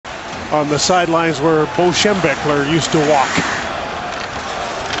on the sidelines where Bo Schembechler used to walk.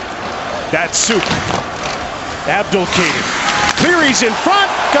 That's Soup. Abdulkader. Cleary's in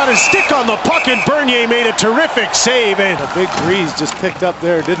front, got his stick on the puck, and Bernier made a terrific save. And a big breeze just picked up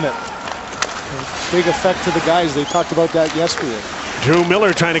there, didn't it? Big effect to the guys. They talked about that yesterday. Drew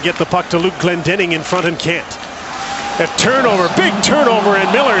Miller trying to get the puck to Luke Glendening in front and can't. A turnover, big turnover, and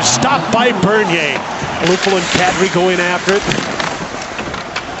Miller stopped by Bernier. Lupul and Kadri go in after it.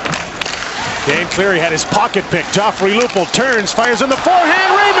 Dan Cleary had his pocket pick. Joffrey Lupul turns, fires on the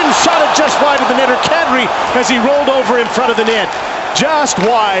forehand. Raymond shot it just wide of the netter. Kadri as he rolled over in front of the net. Just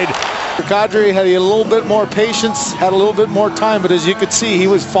wide. Kadri had a little bit more patience, had a little bit more time, but as you could see, he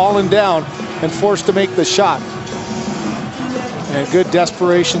was falling down and forced to make the shot. And a good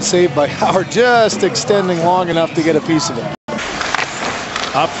desperation save by Howard, just extending long enough to get a piece of it.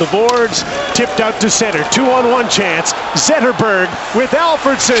 Up the boards, tipped out to center. 2-on-1 chance. Zetterberg with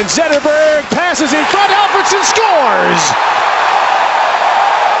Alfredsson. Zetterberg passes in front. Alfredsson scores!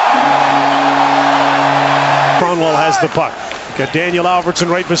 Cronwall has the puck. Got Daniel Alfredsson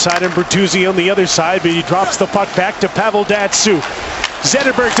right beside him. Bertuzzi on the other side, but he drops the puck back to Pavel Datsyuk.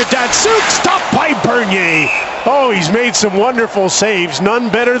 Zetterberg to Datsyuk, stopped by Bernier. Oh, he's made some wonderful saves. None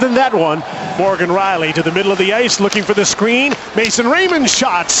better than that one. Morgan Riley to the middle of the ice, looking for the screen. Mason Raymond's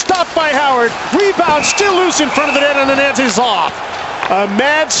shot, stopped by Howard. Rebound, still loose in front of the net, and the net is off. A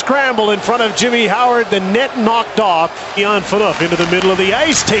mad scramble in front of Jimmy Howard. The net knocked off. Jan Phaneuf into the middle of the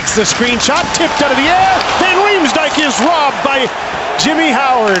ice, takes the screenshot, tipped out of the air. Van Riemsdyk is robbed by Jimmy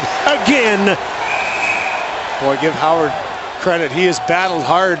Howard again. Boy, give Howard credit. He has battled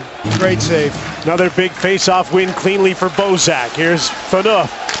hard. Great save. Another big face-off win cleanly for Bozak. Here's Phaneuf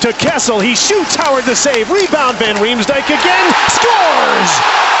to Kessel. He shoots Howard the save. Rebound, Van Riemsdyk again. Scores!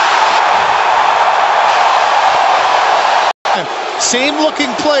 Same looking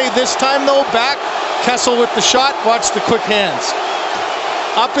play this time though. Back. Kessel with the shot. Watch the quick hands.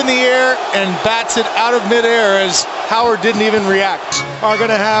 Up in the air and bats it out of midair as Howard didn't even react. Are going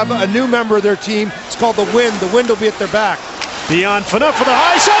to have a new member of their team. It's called the Wind. The Wind will be at their back. Beyond Phaneuf for the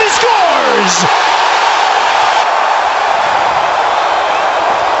high shot. He scores!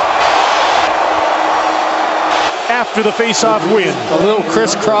 After the face-off win. A little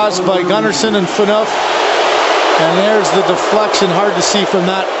crisscross by Gunnarsson and Phaneuf. And there's the deflection. Hard to see from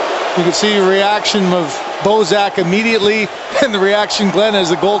that. You can see the reaction of Bozak immediately, and the reaction Glenn as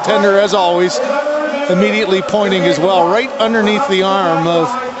the goaltender, as always, immediately pointing as well, right underneath the arm of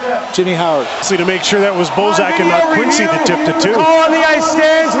Jimmy Howard. See, to make sure that was Bozak and not Quincy that tipped it too. Call on the ice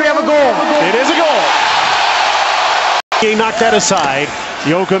stands. We have a goal. It is a goal. He knocked that aside.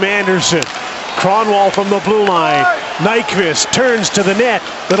 Joachim Andersen. Cronwall from the blue line. Nyquist turns to the net.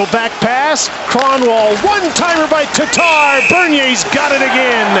 Little back pass. Cronwall, one-timer by Tatar. Bernier's got it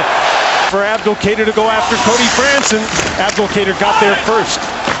again. For Abdulkader to go after Cody Franson. Abdulkader got there first.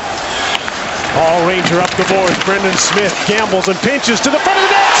 Paul Ranger up the boards. Brendan Smith gambles and pinches to the front of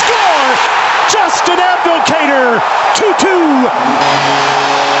the net. Score! Justin Abdulkader. 2-2.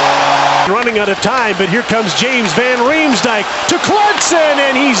 Running out of time, but here comes James Van Riemsdyk to Clarkson,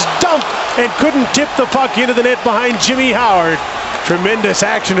 and he's dumped and couldn't tip the puck into the net behind Jimmy Howard. Tremendous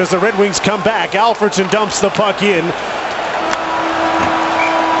action as the Red Wings come back. Alfredsson dumps the puck in.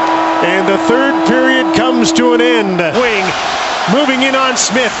 And the third period comes to an end. Wing moving in on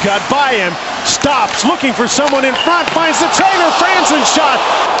Smith, got by him, stops, looking for someone in front, finds the trailer. Franson shot,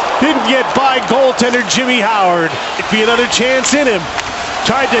 didn't get by goaltender Jimmy Howard. It'd be another chance in him.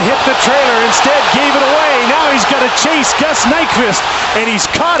 Tried to hit the trailer, instead gave it away. Now he's got to chase Gus Nyquist, and he's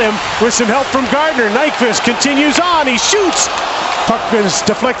caught him with some help from Gardner. Nyquist continues on, he shoots. Puck is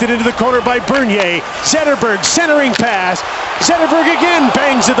deflected into the corner by Bernier. Zetterberg, centering pass. Zetterberg again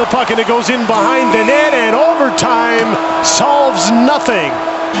bangs at the puck, and it goes in behind the net, and overtime solves nothing.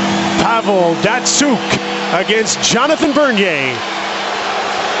 Pavel Datsyuk against Jonathan Bernier.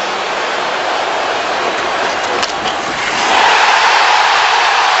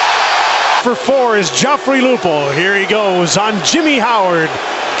 For 4 is Joffrey Lupul. Here he goes on Jimmy Howard.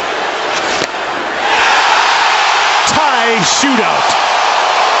 Tie shootout.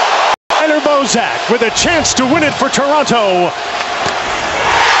 Tyler Bozak with a chance to win it for Toronto.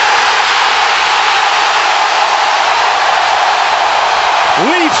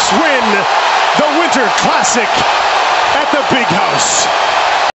 Leafs win the Winter Classic at the Big House.